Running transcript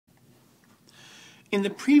In the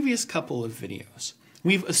previous couple of videos,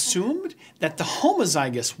 we've assumed that the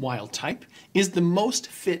homozygous wild type is the most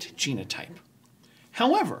fit genotype.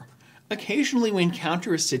 However, occasionally we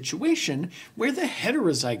encounter a situation where the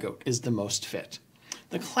heterozygote is the most fit.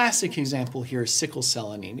 The classic example here is sickle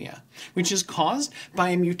cell anemia, which is caused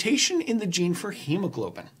by a mutation in the gene for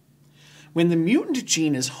hemoglobin. When the mutant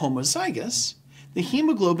gene is homozygous, the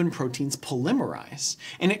hemoglobin proteins polymerize,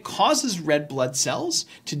 and it causes red blood cells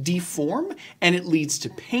to deform, and it leads to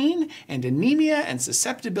pain and anemia and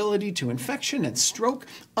susceptibility to infection and stroke.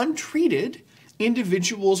 Untreated,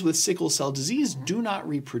 individuals with sickle cell disease do not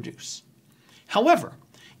reproduce. However,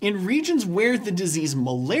 in regions where the disease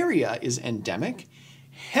malaria is endemic,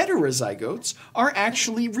 heterozygotes are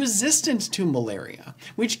actually resistant to malaria,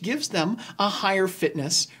 which gives them a higher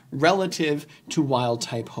fitness relative to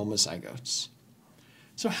wild-type homozygotes.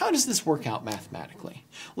 So how does this work out mathematically?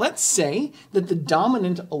 Let's say that the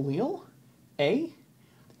dominant allele, A,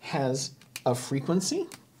 has a frequency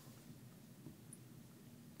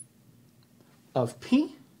of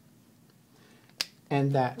P,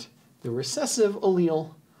 and that the recessive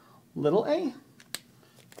allele, little a,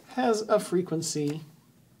 has a frequency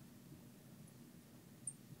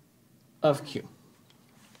of Q.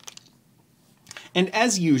 And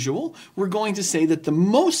as usual, we're going to say that the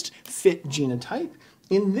most fit genotype,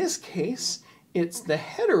 in this case, it's the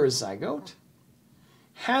heterozygote,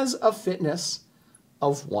 has a fitness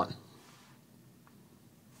of 1.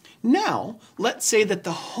 Now, let's say that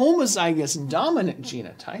the homozygous dominant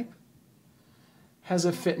genotype has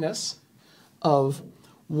a fitness of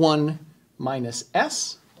 1 minus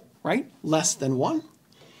S, right? Less than 1.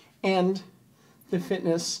 And the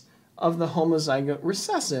fitness of the homozygote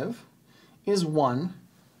recessive is 1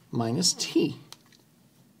 minus T.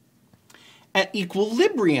 At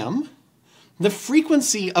equilibrium, the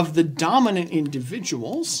frequency of the dominant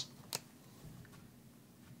individuals,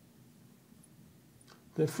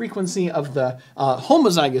 the frequency of the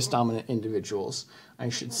homozygous dominant individuals, I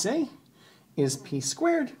should say, is P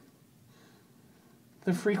squared.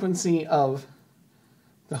 The frequency of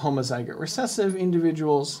the homozygote recessive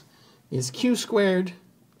individuals is Q squared.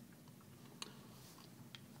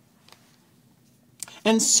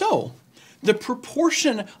 And so, the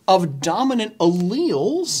proportion of dominant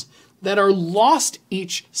alleles that are lost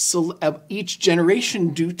each generation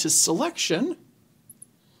due to selection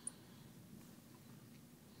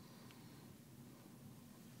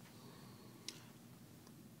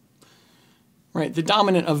right, the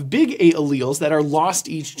dominant of big A alleles that are lost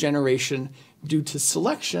each generation due to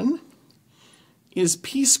selection is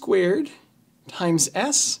P squared times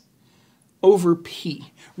S over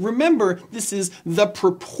P. Remember, this is the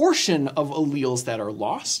proportion of alleles that are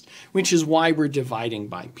lost, which is why we're dividing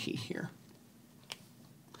by P here.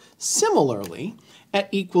 Similarly,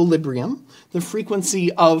 at equilibrium, the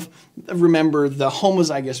frequency of, remember, the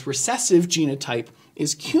homozygous recessive genotype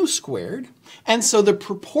is Q squared, and so the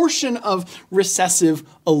proportion of recessive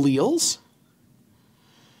alleles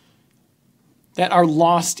that are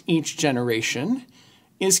lost each generation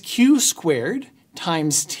is Q squared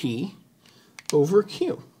times T over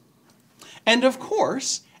Q. And of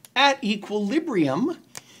course, at equilibrium,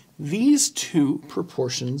 these two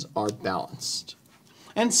proportions are balanced.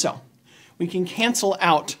 And so, we can cancel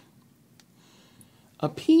out a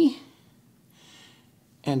P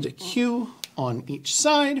and a Q on each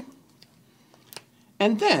side,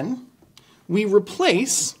 and then we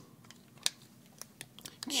replace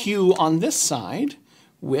Q on this side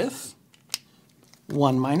with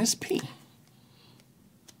 1 minus P.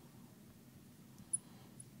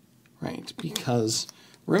 Right, because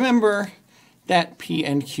remember that P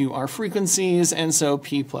and Q are frequencies, and so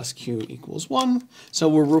P plus Q equals 1. So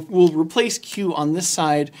we'll replace Q on this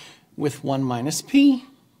side with 1 minus P.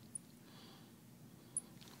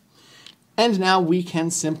 And now we can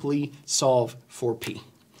simply solve for P.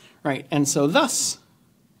 Right, and so thus,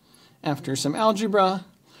 after some algebra,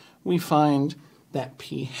 we find that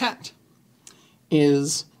P hat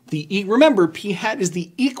is remember, P hat is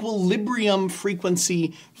the equilibrium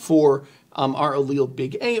frequency for our allele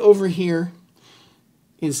big A over here,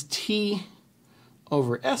 is T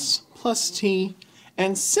over S plus T.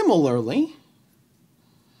 And similarly,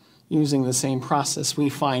 using the same process, we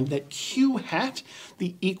find that Q hat,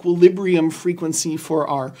 the equilibrium frequency for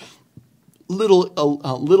our little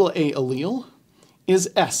a allele, is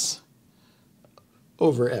S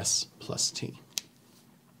over S plus T.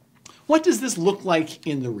 What does this look like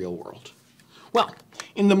in the real world? Well,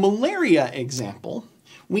 in the malaria example,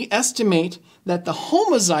 we estimate that the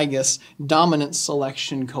homozygous dominant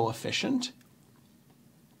selection coefficient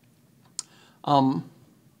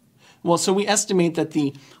Well, so we estimate that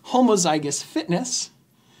the homozygous fitness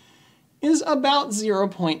is about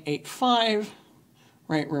 0.85,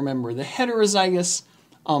 right? Remember, the heterozygous,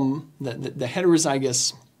 the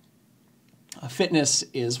heterozygous fitness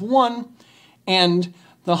is 1, and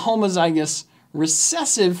the homozygous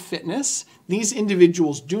recessive fitness, these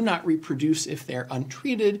individuals do not reproduce if they're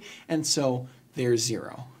untreated, and so they're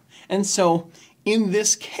 0. And so in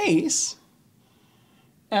this case,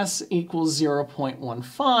 S equals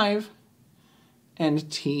 0.15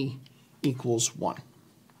 and T equals 1.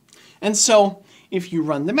 And so if you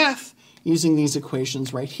run the math using these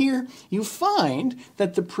equations right here, you find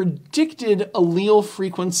that the predicted allele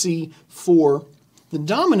frequency for the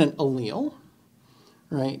dominant allele,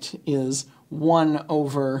 right, is 1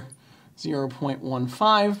 over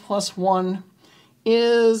 0.15 plus 1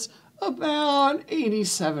 is about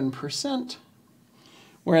 87%,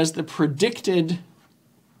 whereas the predicted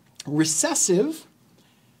recessive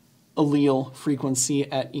allele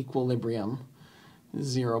frequency at equilibrium,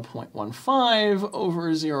 0.15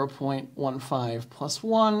 over 0.15 plus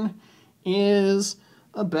 1 is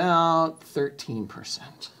about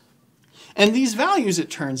 13%. And these values, it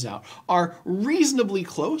turns out, are reasonably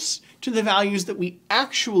close to the values that we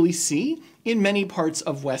actually see in many parts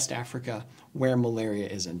of West Africa where malaria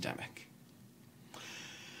is endemic.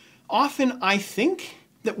 Often I think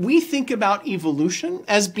that we think about evolution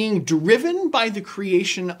as being driven by the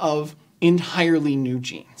creation of entirely new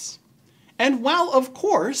genes. And while, of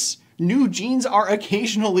course, new genes are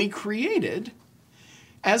occasionally created,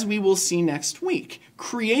 as we will see next week,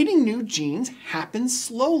 creating new genes happens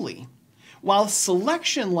slowly, while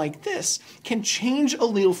selection like this can change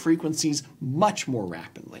allele frequencies much more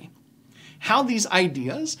rapidly. How these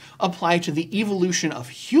ideas apply to the evolution of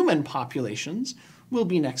human populations will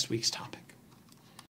be next week's topic.